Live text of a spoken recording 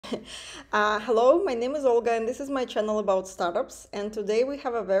Hello, my name is Olga, and this is my channel about startups. And today we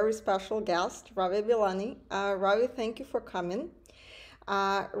have a very special guest, Ravi Belani. Ravi, thank you for coming.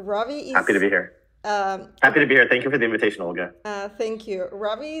 Ravi Happy to is, be here. um, Happy to be here. Thank you for the invitation, Olga. Thank you.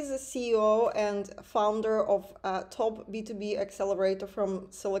 Ravi is the CEO and founder of top B2B Accelerator from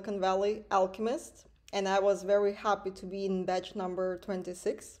Silicon Valley, Alchemist. And I was very happy to be in batch number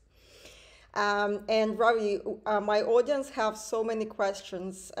 26. And Ravi, my audience have so many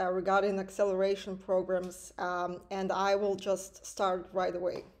questions regarding acceleration programs, and I will just start right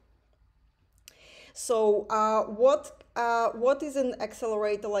away. So, what is an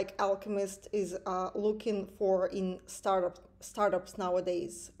accelerator like Alchemist is looking for in startups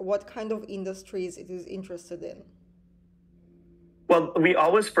nowadays? What kind of industries it is interested in? Well, we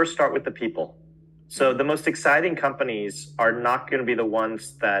always first start with the people. So the most exciting companies are not going to be the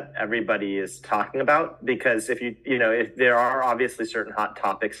ones that everybody is talking about because if there are obviously certain hot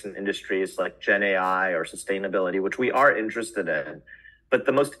topics in industries like Gen AI or sustainability, which we are interested in, but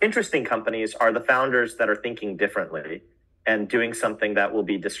the most interesting companies are the founders that are thinking differently and doing something that will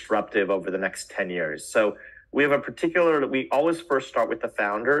be disruptive over the next 10 years. So we always first start with the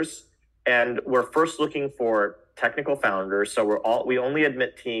founders, and we're first looking for technical founders. So we only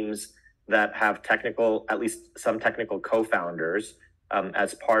admit teams that have at least some technical co-founders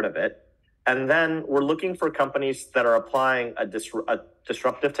as part of it. And then we're looking for companies that are applying a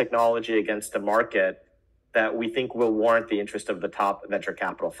disruptive technology against a market that we think will warrant the interest of the top venture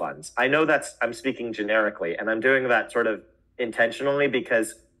capital funds. I know I'm speaking generically, and I'm doing that sort of intentionally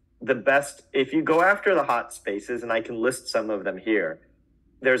because if you go after the hot spaces, and I can list some of them here,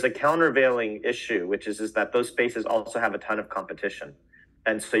 there's a countervailing issue, which is that those spaces also have a ton of competition.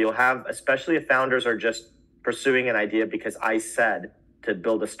 And so you'll have, especially if founders are just pursuing an idea because I said to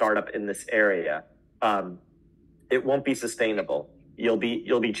build a startup in this area, it won't be sustainable. You'll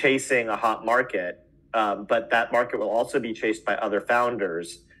be chasing a hot market, but that market will also be chased by other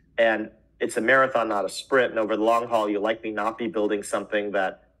founders. And it's a marathon, not a sprint. And over the long haul, you'll likely not be building something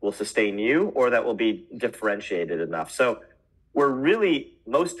that will sustain you or that will be differentiated enough. So we're really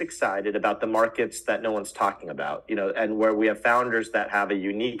most excited about the markets that no one's talking about, and where we have founders that have a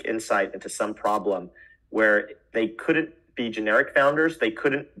unique insight into some problem where they couldn't be generic founders. They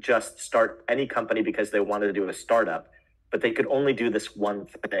couldn't just start any company because they wanted to do a startup, but they could only do this one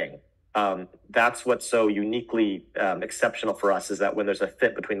thing. That's what's so uniquely exceptional for us, is that when there's a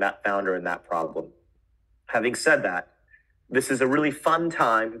fit between that founder and that problem. Having said that, this is a really fun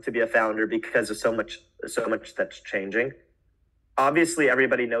time to be a founder because of so much that's changing. Obviously,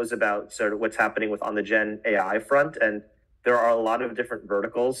 everybody knows about sort of what's happening on the Gen AI front, and there are a lot of different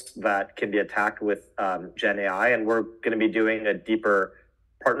verticals that can be attacked with Gen AI, and we're going to be doing a deeper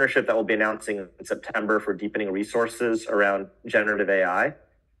partnership that we'll be announcing in September for deepening resources around generative AI.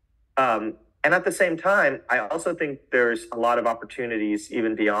 And at the same time, I also think there's a lot of opportunities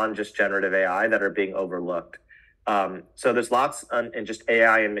even beyond just generative AI that are being overlooked. So there's lots in just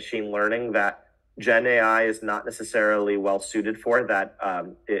AI and machine learning that Gen AI is not necessarily well suited for, that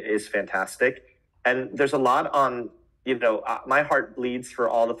is fantastic. And there's a lot on, my heart bleeds for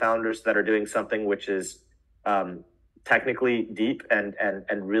all the founders that are doing something which is technically deep and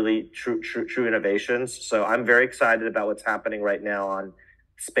really true innovations. So I'm very excited about what's happening right now on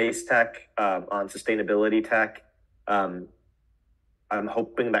space tech, on sustainability tech. I'm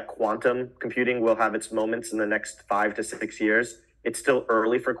hoping that quantum computing will have its moments in the next 5 to 6 years. It's still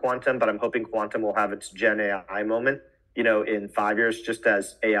early for quantum, but I'm hoping quantum will have its Gen AI moment, in 5 years, just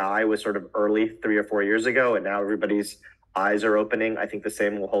as AI was sort of early 3 or 4 years ago, and now everybody's eyes are opening. I think the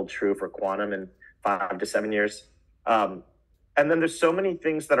same will hold true for quantum in 5 to 7 years. And then there's so many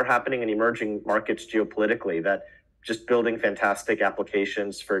things that are happening in emerging markets geopolitically that just building fantastic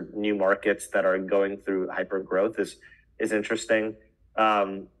applications for new markets that are going through hyper growth is interesting.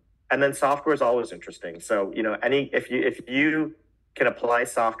 And then software is always interesting. So, if you can apply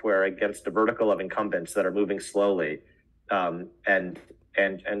software against a vertical of incumbents that are moving slowly, and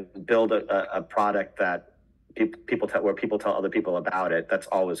build a product that people tell other people about it, that's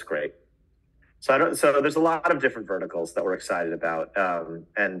always great. So there's a lot of different verticals that we're excited about, I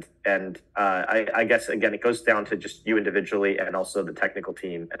guess again it goes down to just you individually and also the technical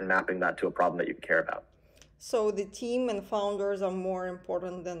team and mapping that to a problem that you care about. So the team and founders are more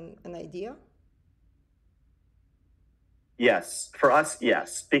important than an idea? Yes, for us,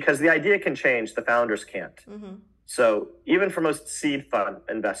 yes, because the idea can change, the founders can't. So even for most seed fund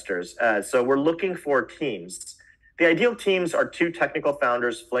investors, so we're looking for teams. The ideal teams are 2 technical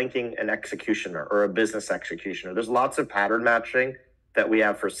founders flanking an executioner or a business executioner. There's lots of pattern matching that we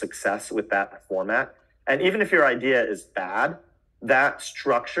have for success with that format. And even if your idea is bad, that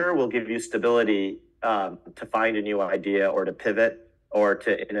structure will give you stability to find a new idea or to pivot or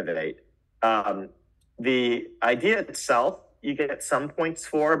to innovate. The idea itself, you get some points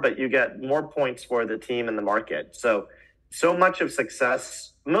for, but you get more points for the team and the market. So much of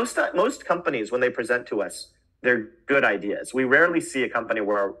success, most companies, when they present to us, they're good ideas. We rarely see a company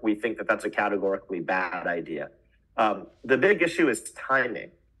where we think that that's a categorically bad idea. The big issue is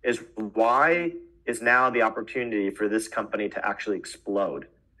timing, is why is now the opportunity for this company to actually explode?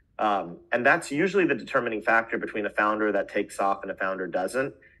 And that's usually the determining factor between a founder that takes off and a founder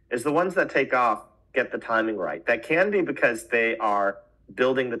doesn't, is the ones that take off get the timing right. That can be because they are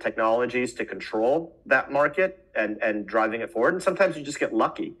building the technologies to control that market and driving it forward. And sometimes you just get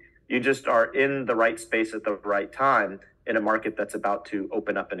lucky. You just are in the right space at the right time in a market that's about to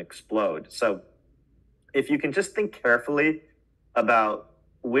open up and explode. So if you can just think carefully about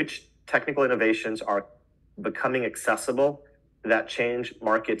which technical innovations are becoming accessible that change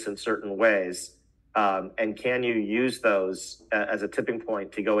markets in certain ways, and can you use those as a tipping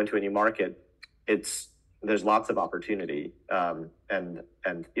point to go into a new market, there's lots of opportunity. And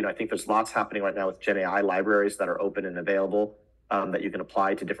I think there's lots happening right now with Gen AI libraries that are open and available that you can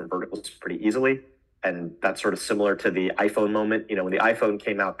apply to different verticals pretty easily. And that's sort of similar to the iPhone moment. When the iPhone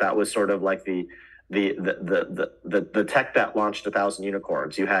came out, that was sort of like the tech that launched 1,000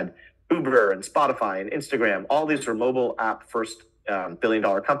 unicorns. You had Uber and Spotify and Instagram. All these were mobile app first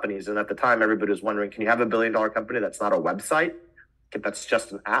billion-dollar companies. And at the time, everybody was wondering, can you have a billion-dollar company that's not a website? That's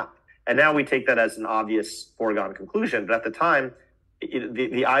just an app. And now we take that as an obvious foregone conclusion. But at the time,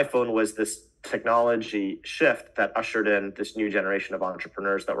 the iPhone was this technology shift that ushered in this new generation of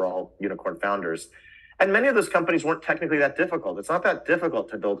entrepreneurs that were all unicorn founders. And many of those companies weren't technically that difficult. It's not that difficult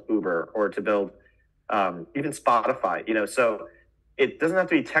to build Uber or to build even Spotify, so it doesn't have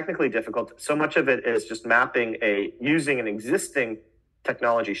to be technically difficult. So much of it is just using an existing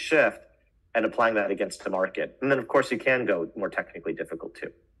technology shift and applying that against the market. And then, of course, you can go more technically difficult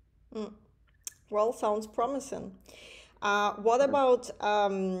too. Well, sounds promising. What about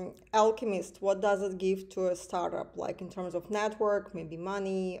Alchemist? What does it give to a startup, like in terms of network, maybe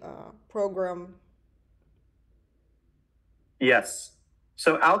money, program? Yes.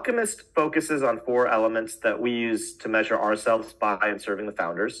 So Alchemist focuses on 4 elements that we use to measure ourselves by and serving the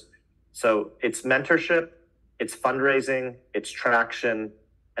founders. So it's mentorship, it's fundraising, it's traction,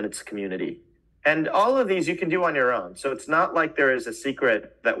 and it's community. And all of these you can do on your own. So it's not like there is a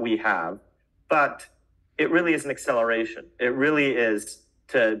secret that we have, but it really is an acceleration. It really is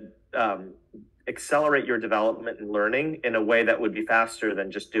to accelerate your development and learning in a way that would be faster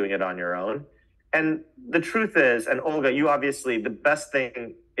than just doing it on your own. And the truth is, and Olga, you obviously, the best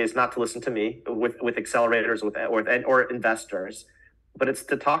thing is not to listen to me with accelerators or investors, but it's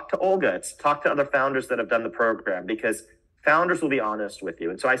to talk to Olga. It's to talk to other founders that have done the program, because founders will be honest with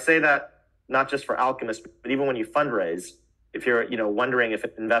you. And so I say that not just for Alchemist, but even when you fundraise, if you're wondering if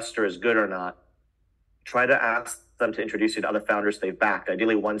an investor is good or not, try to ask them to introduce you to other founders they've backed,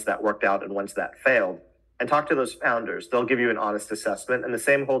 ideally ones that worked out and ones that failed. And talk to those founders. They'll give you an honest assessment. And the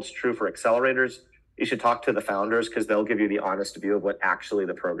same holds true for accelerators. You should talk to the founders because they'll give you the honest view of what actually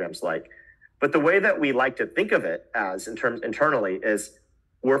the program's like. But the way that we like to think of it as internally is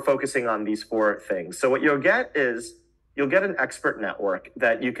we're focusing on these 4 things. So what you'll get is you'll get an expert network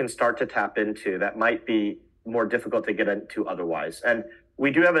that you can start to tap into that might be more difficult to get into otherwise. And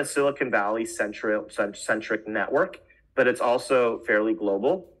we do have a Silicon Valley centric network, but it's also fairly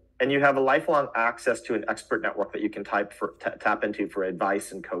global. And you have a lifelong access to an expert network that you can tap into for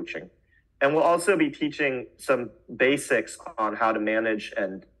advice and coaching. And we'll also be teaching some basics on how to manage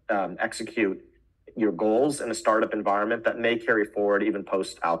and execute your goals in a startup environment that may carry forward even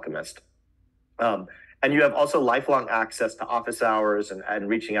post Alchemist. And you have also lifelong access to office hours and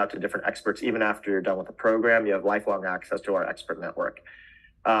reaching out to different experts. Even after you're done with the program, you have lifelong access to our expert network.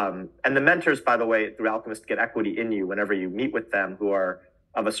 And the mentors, by the way, through Alchemist get equity in you whenever you meet with them who are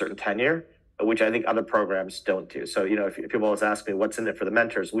of a certain tenure, which I think other programs don't do. So, if people always ask me what's in it for the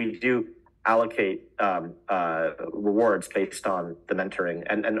mentors, we do allocate rewards based on the mentoring.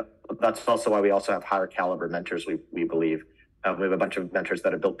 And that's also why we also have higher caliber mentors, we believe. We have a bunch of mentors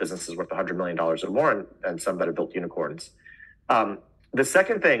that have built businesses worth $100 million or more, and some that have built unicorns. The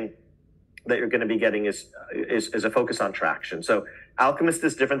second thing that you're going to be getting is a focus on traction. So Alchemist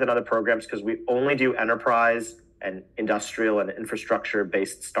is different than other programs because we only do enterprise and industrial and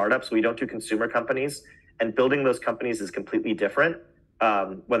infrastructure-based startups. We don't do consumer companies, and building those companies is completely different.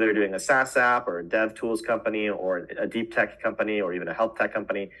 Whether you're doing a SaaS app or a dev tools company or a deep tech company or even a health tech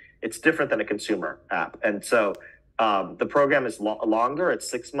company, it's different than a consumer app. And so the program is longer. It's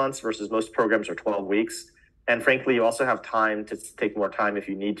 6 months versus most programs are 12 weeks. And frankly, you also have time to take more time if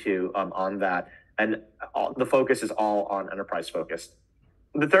you need to on that. And the focus is all on enterprise focused.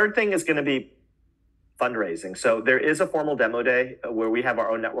 The third thing is going to be fundraising. So there is a formal demo day where we have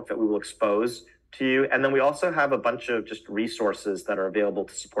our own network that we will expose to you. And then we also have a bunch of just resources that are available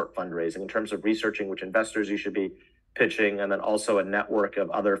to support fundraising in terms of researching which investors you should be pitching, and then also a network of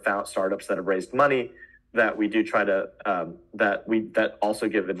other startups that have raised money that we do try to, that also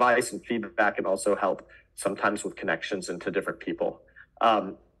give advice and feedback and also help sometimes with connections into different people.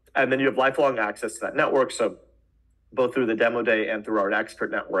 And then you have lifelong access to that network. So both through the demo day and through our expert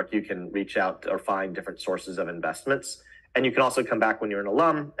network, you can reach out or find different sources of investments. And you can also come back when you're an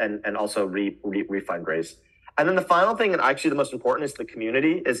alum and also re-fundraise. And then the final thing, and actually the most important, is the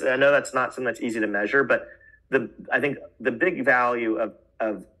community. I know that's not something that's easy to measure, but I think the big value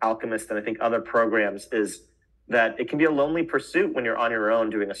of Alchemist and I think other programs is that it can be a lonely pursuit when you're on your own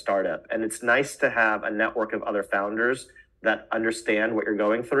doing a startup. And it's nice to have a network of other founders that understand what you're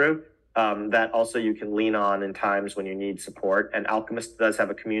going through, that also you can lean on in times when you need support. And Alchemist does have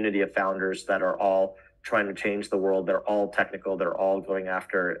a community of founders that are all trying to change the world. They're all technical. They're all going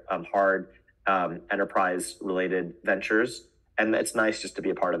after hard enterprise-related ventures. And it's nice just to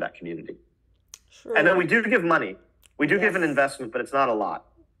be a part of that community. Sure. And then we do give money. We do give an investment, but it's not a lot.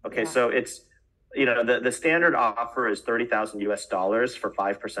 Okay, so it's, the standard offer is $30,000 for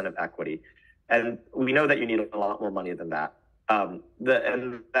 5% of equity. And we know that you need a lot more money than that.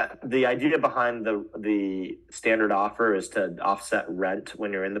 The idea behind the standard offer is to offset rent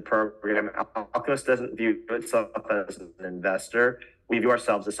when you're in the program. Alchemist doesn't view itself as an investor. We view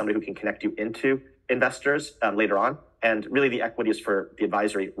ourselves as somebody who can connect you into investors later on. And really the equity is for the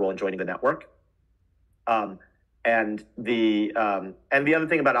advisory role in joining the network. And the other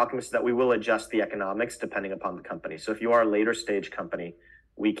thing about Alchemist is that we will adjust the economics depending upon the company. So if you are a later stage company,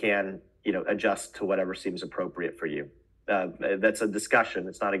 we can adjust to whatever seems appropriate for you. That's a discussion.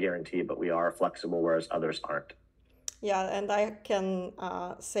 It's not a guarantee, but we are flexible, whereas others aren't. Yeah, and I can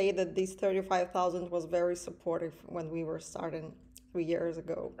say that this 35,000 was very supportive when we were starting 3 years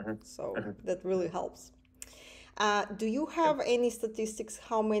ago. So that really helps. Do you have any statistics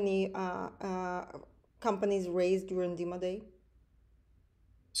how many companies raised during Demo Day?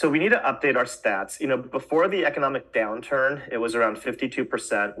 So we need to update our stats. Before the economic downturn, it was around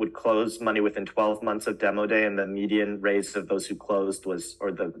 52% would close money within 12 months of demo day, and the median raise of those who closed was,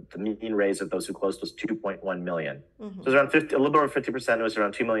 or the mean raise of those who closed was 2.1 million. So it was around a little over 50%. It was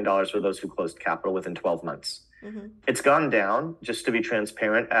around $2 million for those who closed capital within 12 months. It's gone down, just to be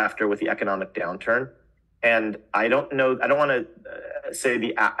transparent, after with the economic downturn. And I don't know, I don't want to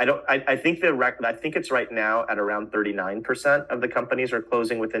say I think it's right now at around 39% of the companies are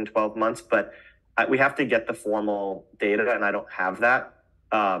closing within 12 months, but we have to get the formal data and I don't have that.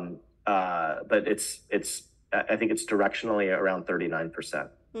 But I think it's directionally around 39%.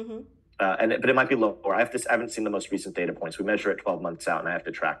 But it might be lower. I haven't seen the most recent data points. We measure it 12 months out and I have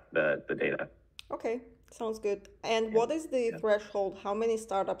to track the data. Okay. Sounds good. And what is the threshold? How many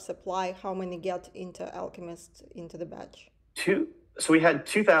startups apply? How many get into Alchemist, into the batch? So we had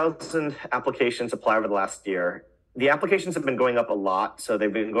 2,000 applications apply over the last year. The applications have been going up a lot. So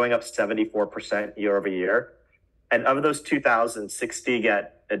they've been going up 74% year over year. And of those 2,000, 60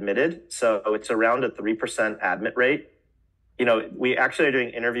 get admitted. So it's around a 3% admit rate. We actually are doing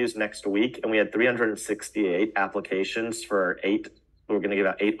interviews next week, and we had 368 applications for 8. We're going to give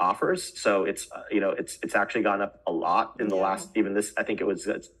out 8 offers. So it's actually gone up a lot in the last, I think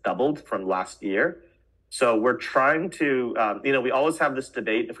it's doubled from last year. So we're trying to, we always have this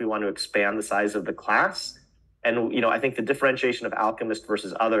debate if we want to expand the size of the class. And, I think the differentiation of Alchemist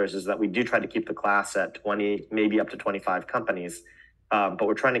versus others is that we do try to keep the class at 20, maybe up to 25 companies. But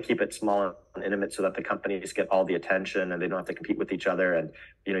we're trying to keep it small and intimate so that the companies get all the attention and they don't have to compete with each other. And,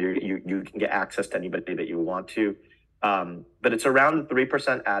 you can get access to anybody that you want to. But it's around the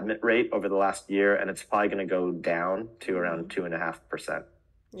 3% admit rate over the last year, and it's probably going to go down to around 2.5%.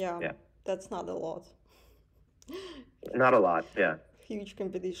 Yeah, that's not a lot. Not a lot, yeah. Huge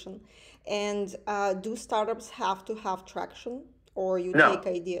competition. And do startups have to have traction, or you take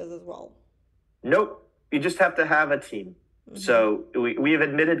ideas as well? Nope. You just have to have a team. So we have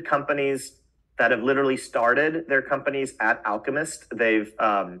admitted companies that have literally started their companies at Alchemist. They've,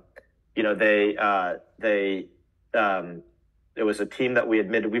 it was a team that we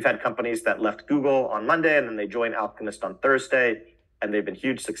admitted. We've had companies that left Google on Monday and then they joined Alchemist on Thursday, and they've been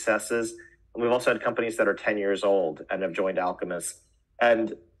huge successes. And we've also had companies that are 10 years old and have joined Alchemist.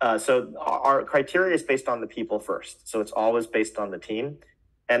 And so our criteria is based on the people first. So it's always based on the team.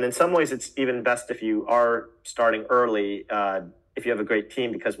 And in some ways, it's even best if you are starting early. if you have a great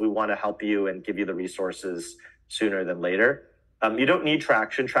team, because we want to help you and give you the resources sooner than later. You don't need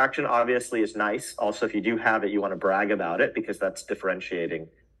traction. Traction obviously is nice. Also, if you do have it, you want to brag about it because that's differentiating,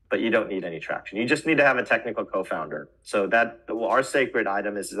 but you don't need any traction. You just need to have a technical co-founder. So that, well, our sacred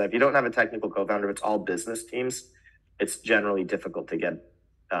item is that if you don't have a technical co-founder, it's all business teams, it's generally difficult to get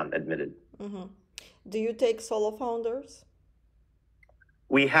admitted. Mm-hmm. Do you take solo founders?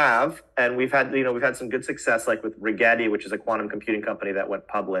 We have, and we've had some good success, like with Rigetti, which is a quantum computing company that went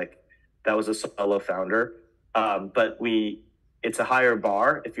public. That was a solo founder, but it's a higher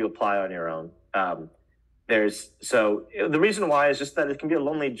bar if you apply on your own. So the reason why is just that it can be a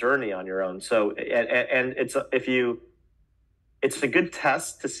lonely journey on your own. So and it's a good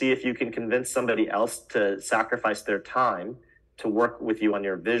test to see if you can convince somebody else to sacrifice their time to work with you on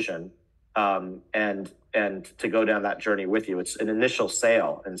your vision, and to go down that journey with you. It's an initial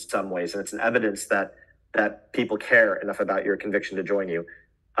sale in some ways, and it's an evidence that people care enough about your conviction to join you.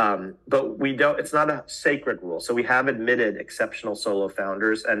 But it's not a sacred rule. So we have admitted exceptional solo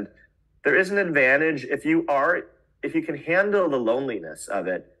founders, and there is an advantage if you can handle the loneliness of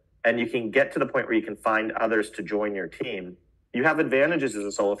it, and you can get to the point where you can find others to join your team. You have advantages as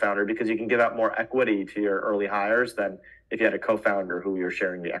a solo founder because you can give out more equity to your early hires than if you had a co-founder who you're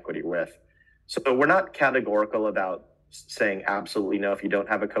sharing the equity with. So we're not categorical about saying absolutely no if you don't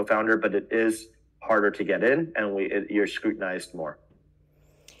have a co-founder, but it is harder to get in, and you're scrutinized more.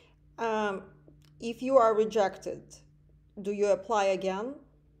 If you are rejected, do you apply again?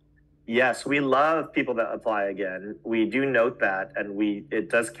 Yes, we love people that apply again. We do note that, and it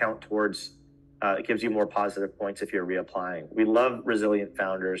does count towards, it gives you more positive points if you're reapplying. We love resilient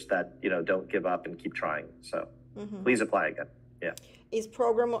founders that, don't give up and keep trying. So please apply again. Yeah. Is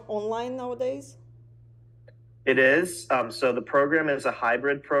program online nowadays? It is. So the program is a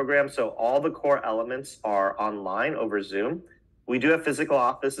hybrid program. So all the core elements are online over Zoom. We do have physical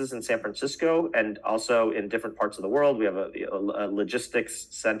offices in San Francisco and also in different parts of the world. We have a logistics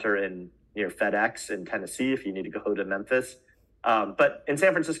center near FedEx in Tennessee if you need to go to Memphis. But in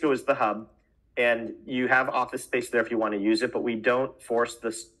San Francisco is the hub, and you have office space there if you want to use it, but we don't force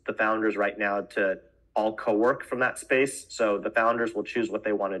the founders right now to all co-work from that space. So the founders will choose what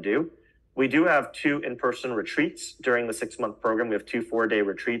they want to do. We do have 2 in-person retreats during the 6-month program. We have 2 4-day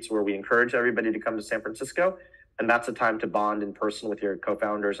retreats where we encourage everybody to come to San Francisco. And that's a time to bond in person with your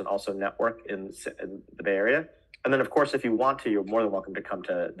co-founders and also network in the Bay Area. And then, of course, if you want to, you're more than welcome to come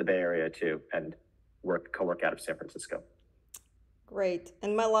to the Bay Area too and co-work out of San Francisco. Great.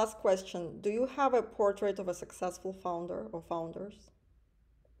 And my last question, do you have a portrait of a successful founder or founders?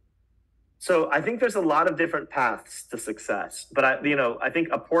 So I think there's a lot of different paths to success, but I think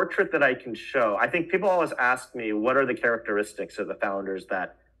a portrait that I can show, I think people always ask me, what are the characteristics of the founders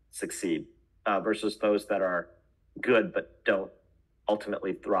that succeed versus those that are good but don't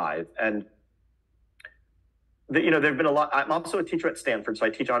ultimately thrive? And there've been a lot. I'm also a teacher at Stanford, so I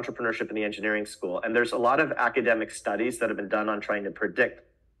teach entrepreneurship in the engineering school, and there's a lot of academic studies that have been done on trying to predict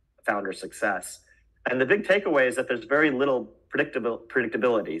founder success. And the big takeaway is that there's very little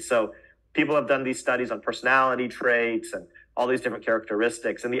predictability. So people have done these studies on personality traits and all these different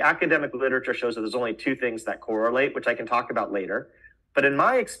characteristics. And the academic literature shows that there's only 2 things that correlate, which I can talk about later. But in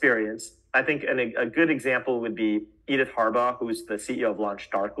my experience, I think a good example would be Edith Harbaugh, who's the CEO of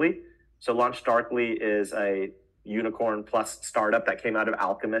LaunchDarkly. So LaunchDarkly is a unicorn plus startup that came out of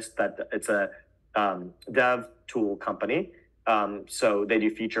Alchemist. It's a dev tool company. So they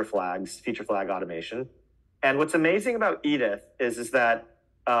do feature flag automation. And what's amazing about Edith is that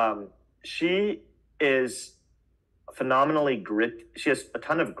she is phenomenally grit. She has a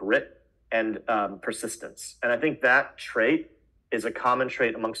ton of grit and persistence. And I think that trait is a common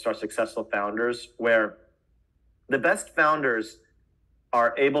trait amongst our successful founders, where the best founders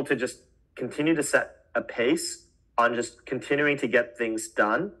are able to just continue to set a pace on just continuing to get things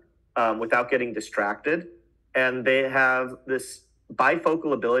done without getting distracted. And they have this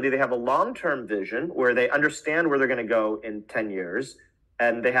bifocal ability. They have a long-term vision where they understand where they're going to go in 10 years.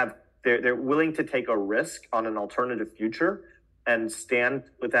 And they're willing to take a risk on an alternative future and stand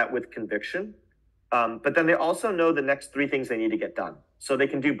with that with conviction. But then they also know the next 3 things they need to get done. So they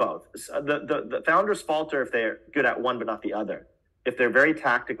can do both. The founders falter if they're good at one but not the other. If they're very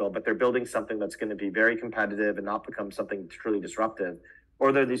tactical, but they're building something that's going to be very competitive and not become something truly disruptive,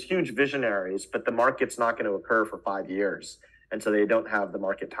 or they're these huge visionaries, but the market's not going to occur for 5 years, and so they don't have the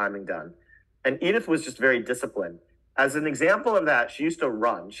market timing done. And Edith was just very disciplined. As an example of that, she used to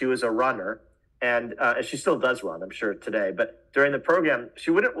run. She was a runner, and she still does run, I'm sure, today. But during the program,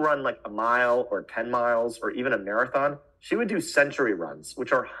 she wouldn't run like a mile or 10 miles or even a marathon. She would do century runs,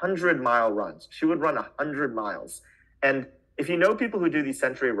 which are 100-mile runs. She would run 100 miles. And if you know people who do these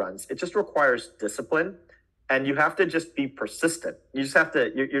century runs, it just requires discipline, and you have to just be persistent. You just have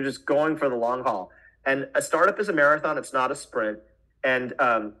to, you're just going for the long haul. And a startup is a marathon, it's not a sprint. And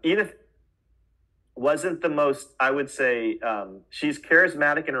Edith wasn't the most, I would say, she's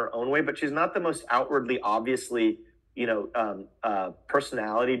charismatic in her own way, but she's not the most outwardly, obviously,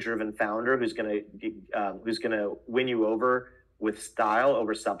 personality-driven founder who's gonna win you over with style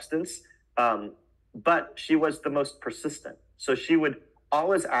over substance. But she was the most persistent. So she would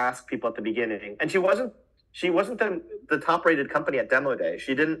always ask people at the beginning, and she wasn't the top-rated company at Demo Day.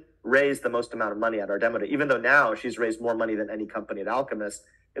 She didn't raise the most amount of money at our Demo Day, even though now she's raised more money than any company at Alchemist.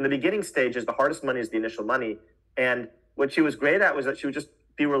 In the beginning stages, the hardest money is the initial money. And what she was great at was that she would just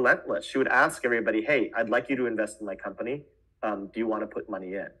be relentless. She would ask everybody, hey, I'd like you to invest in my company. Do you want to put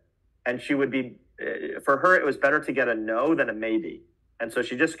money in? And she would be, for her, it was better to get a no than a maybe. And so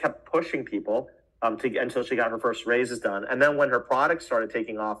she just kept pushing people until she got her first raises done. And then when her product started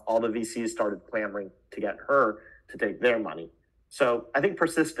taking off, all the VCs started clamoring to get her to take their money. So I think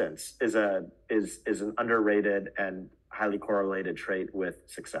persistence is an underrated and highly correlated trait with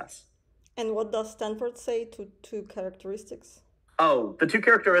success. And what does Stanford say to two characteristics? Oh, the two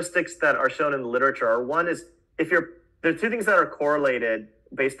characteristics that are shown in the literature are, one is, there are two things that are correlated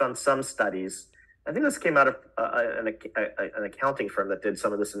based on some studies. I think this came out of an accounting firm that did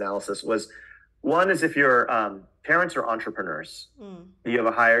some of this analysis. One is if your parents are entrepreneurs, you have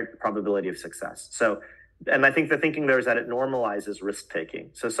a higher probability of success. So, and I think the thinking there is that it normalizes risk taking.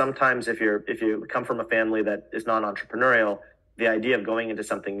 So sometimes if you come from a family that is non-entrepreneurial, the idea of going into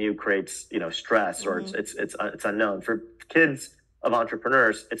something new creates stress, or it's unknown. For kids of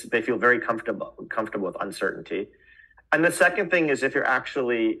entrepreneurs, they feel very comfortable with uncertainty. And the second thing is, if you're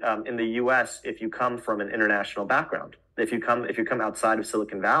actually in the U.S., if you come from an international background, if you come outside of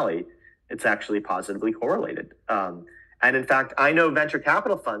Silicon Valley, it's actually positively correlated. And in fact, I know venture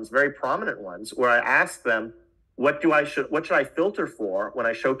capital funds, very prominent ones, where I ask them, what should I filter for when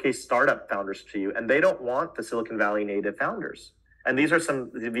I showcase startup founders to you? And they don't want the Silicon Valley native founders. And these are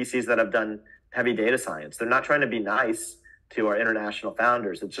some of the VCs that have done heavy data science. They're not trying to be nice to our international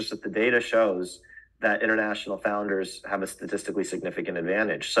founders. It's just that the data shows that international founders have a statistically significant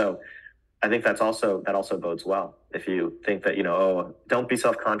advantage. So I think that also bodes well. If you think that, don't be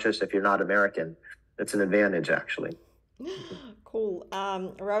self-conscious if you're not American. It's an advantage, actually. Cool.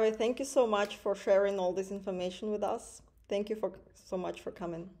 Ravi, thank you so much for sharing all this information with us. Thank you so much for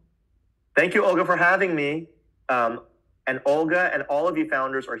coming. Thank you, Olga, for having me. And Olga and all of you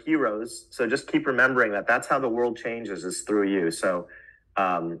founders are heroes. So just keep remembering that that's how the world changes, is through you. So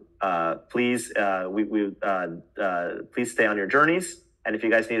please, please stay on your journeys. And if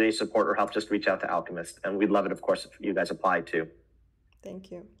you guys need any support or help, just reach out to Alchemist. And we'd love it, of course, if you guys apply too. Thank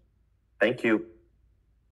you. Thank you.